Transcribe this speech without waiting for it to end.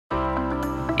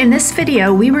In this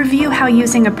video, we review how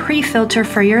using a pre-filter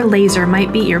for your laser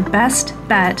might be your best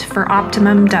bet for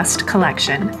optimum dust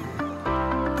collection.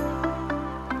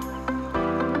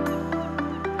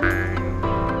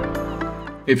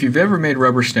 If you've ever made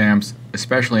rubber stamps,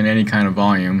 especially in any kind of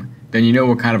volume, then you know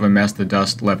what kind of a mess the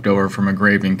dust left over from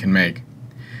engraving can make.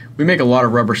 We make a lot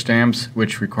of rubber stamps,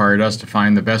 which required us to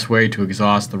find the best way to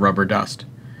exhaust the rubber dust.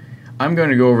 I'm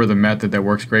going to go over the method that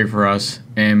works great for us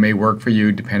and may work for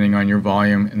you depending on your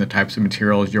volume and the types of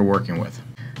materials you're working with.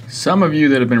 Some of you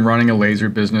that have been running a laser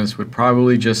business would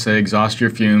probably just say exhaust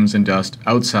your fumes and dust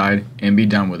outside and be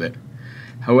done with it.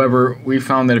 However, we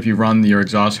found that if you run your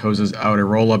exhaust hoses out a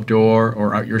roll-up door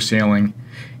or out your ceiling,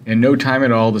 in no time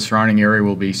at all the surrounding area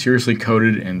will be seriously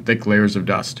coated in thick layers of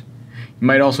dust. You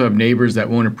might also have neighbors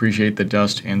that won't appreciate the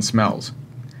dust and smells.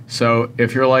 So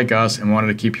if you're like us and wanted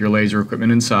to keep your laser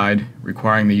equipment inside,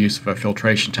 requiring the use of a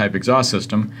filtration type exhaust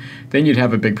system, then you'd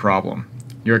have a big problem.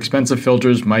 Your expensive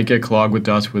filters might get clogged with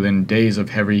dust within days of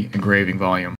heavy engraving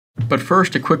volume. But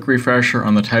first, a quick refresher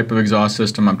on the type of exhaust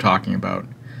system I'm talking about.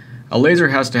 A laser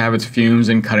has to have its fumes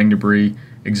and cutting debris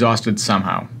exhausted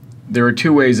somehow. There are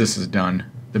two ways this is done.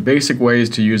 The basic way is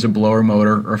to use a blower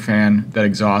motor or fan that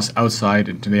exhausts outside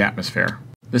into the atmosphere.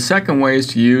 The second way is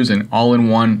to use an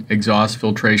all-in-one exhaust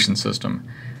filtration system.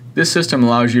 This system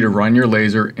allows you to run your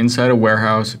laser inside a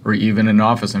warehouse or even an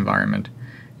office environment.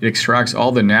 It extracts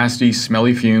all the nasty,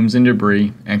 smelly fumes and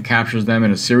debris and captures them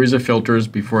in a series of filters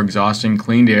before exhausting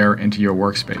cleaned air into your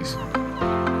workspace.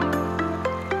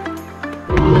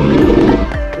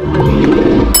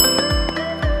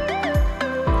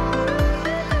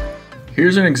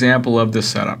 Here's an example of this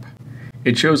setup.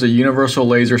 It shows a Universal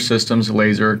Laser Systems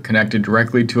laser connected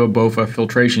directly to a BOFA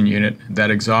filtration unit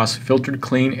that exhausts filtered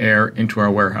clean air into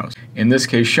our warehouse. In this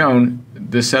case shown,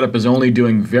 this setup is only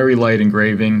doing very light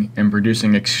engraving and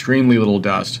producing extremely little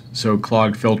dust, so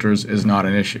clogged filters is not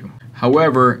an issue.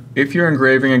 However, if you're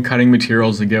engraving and cutting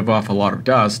materials that give off a lot of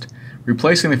dust,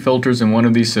 replacing the filters in one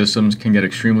of these systems can get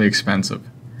extremely expensive.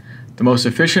 The most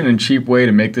efficient and cheap way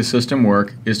to make this system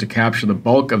work is to capture the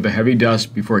bulk of the heavy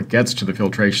dust before it gets to the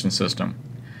filtration system.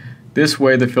 This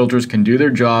way the filters can do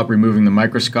their job removing the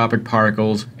microscopic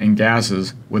particles and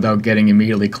gases without getting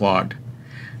immediately clogged.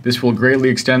 This will greatly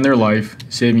extend their life,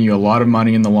 saving you a lot of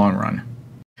money in the long run.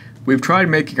 We've tried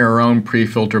making our own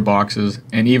pre-filter boxes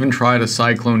and even tried a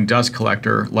cyclone dust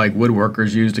collector like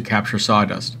woodworkers use to capture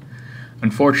sawdust.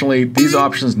 Unfortunately, these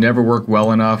options never work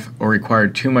well enough or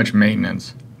required too much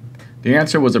maintenance. The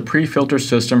answer was a pre-filter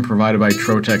system provided by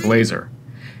Trotec Laser.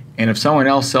 And if someone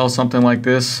else sells something like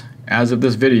this, as of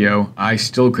this video, I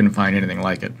still couldn't find anything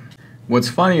like it. What's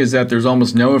funny is that there's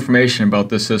almost no information about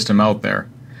this system out there.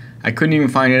 I couldn't even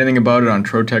find anything about it on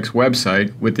Trotec's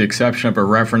website, with the exception of a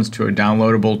reference to a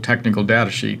downloadable technical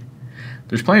data sheet.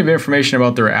 There's plenty of information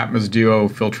about their Atmos Duo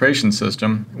filtration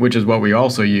system, which is what we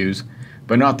also use,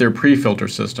 but not their pre-filter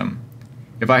system.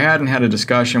 If I hadn't had a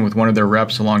discussion with one of their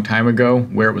reps a long time ago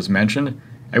where it was mentioned,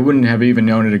 I wouldn't have even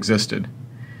known it existed.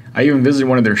 I even visited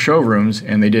one of their showrooms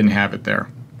and they didn't have it there.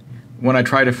 When I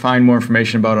tried to find more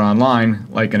information about it online,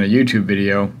 like in a YouTube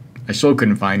video, I still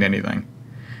couldn't find anything.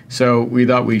 So we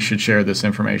thought we should share this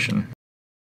information.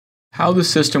 How the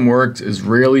system works is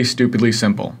really stupidly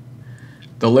simple.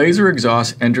 The laser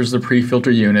exhaust enters the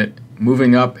pre-filter unit,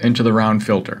 moving up into the round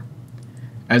filter.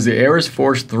 As the air is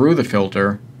forced through the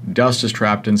filter, dust is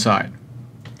trapped inside.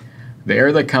 The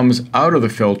air that comes out of the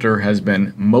filter has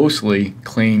been mostly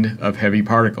cleaned of heavy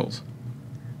particles.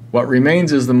 What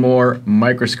remains is the more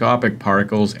microscopic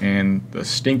particles and the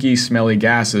stinky, smelly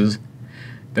gases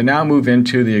that now move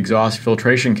into the exhaust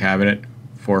filtration cabinet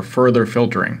for further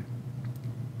filtering.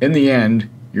 In the end,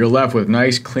 you're left with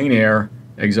nice, clean air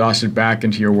exhausted back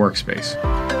into your workspace.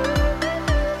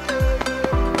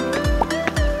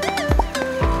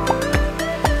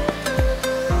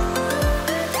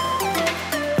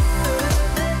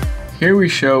 Here we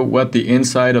show what the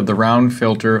inside of the round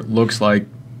filter looks like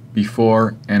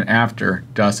before and after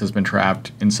dust has been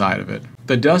trapped inside of it.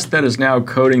 The dust that is now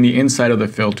coating the inside of the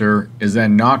filter is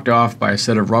then knocked off by a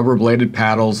set of rubber bladed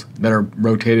paddles that are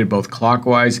rotated both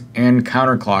clockwise and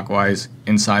counterclockwise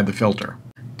inside the filter.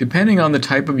 Depending on the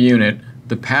type of unit,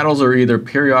 the paddles are either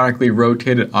periodically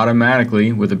rotated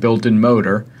automatically with a built-in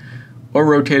motor or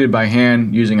rotated by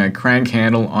hand using a crank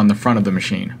handle on the front of the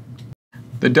machine.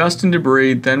 The dust and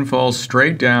debris then falls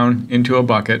straight down into a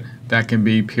bucket that can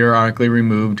be periodically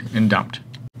removed and dumped.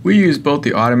 We use both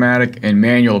the automatic and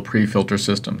manual pre-filter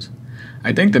systems.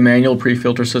 I think the manual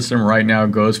pre-filter system right now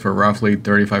goes for roughly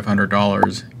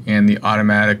 $3,500 and the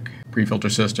automatic pre-filter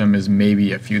system is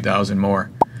maybe a few thousand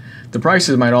more. The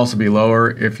prices might also be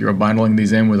lower if you're bundling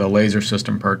these in with a laser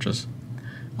system purchase.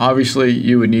 Obviously,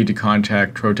 you would need to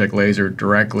contact Trotec Laser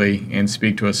directly and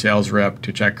speak to a sales rep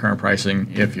to check current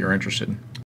pricing if you're interested.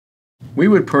 We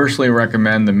would personally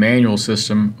recommend the manual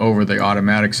system over the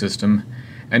automatic system,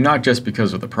 and not just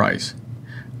because of the price.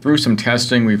 Through some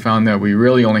testing, we found that we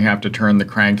really only have to turn the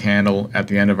crank handle at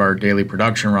the end of our daily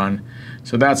production run,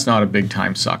 so that's not a big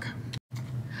time suck.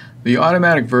 The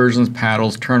automatic version's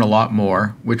paddles turn a lot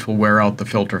more, which will wear out the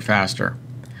filter faster.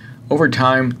 Over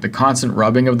time, the constant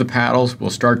rubbing of the paddles will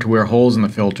start to wear holes in the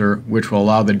filter, which will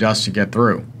allow the dust to get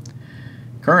through.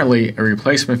 Currently, a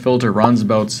replacement filter runs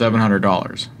about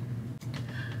 $700.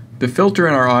 The filter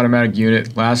in our automatic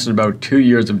unit lasted about 2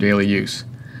 years of daily use.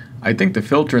 I think the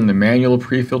filter in the manual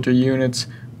pre-filter units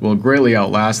will greatly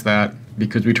outlast that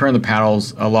because we turn the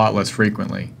paddles a lot less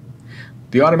frequently.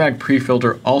 The automatic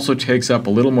pre-filter also takes up a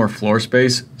little more floor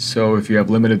space, so if you have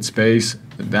limited space,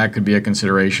 that could be a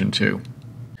consideration too.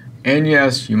 And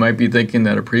yes, you might be thinking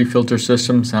that a pre-filter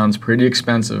system sounds pretty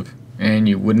expensive, and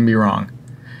you wouldn't be wrong.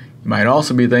 You might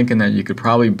also be thinking that you could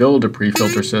probably build a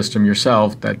pre-filter system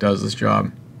yourself that does this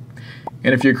job.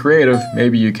 And if you're creative,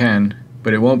 maybe you can,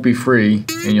 but it won't be free,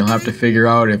 and you'll have to figure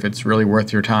out if it's really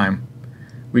worth your time.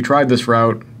 We tried this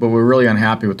route, but we're really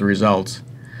unhappy with the results.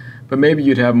 But maybe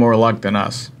you'd have more luck than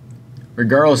us.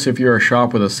 Regardless if you're a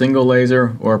shop with a single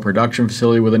laser or a production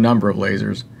facility with a number of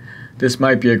lasers, this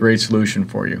might be a great solution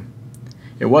for you.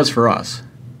 It was for us.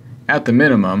 At the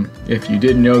minimum, if you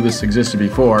didn't know this existed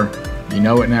before, you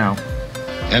know it now.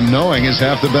 And knowing is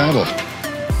half the battle.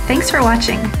 Thanks for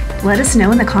watching. Let us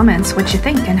know in the comments what you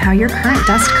think and how your current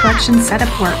dust collection setup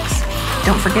works.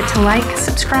 Don't forget to like,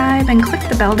 subscribe, and click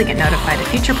the bell to get notified of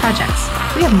future projects.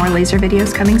 We have more laser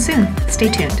videos coming soon.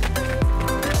 Stay tuned.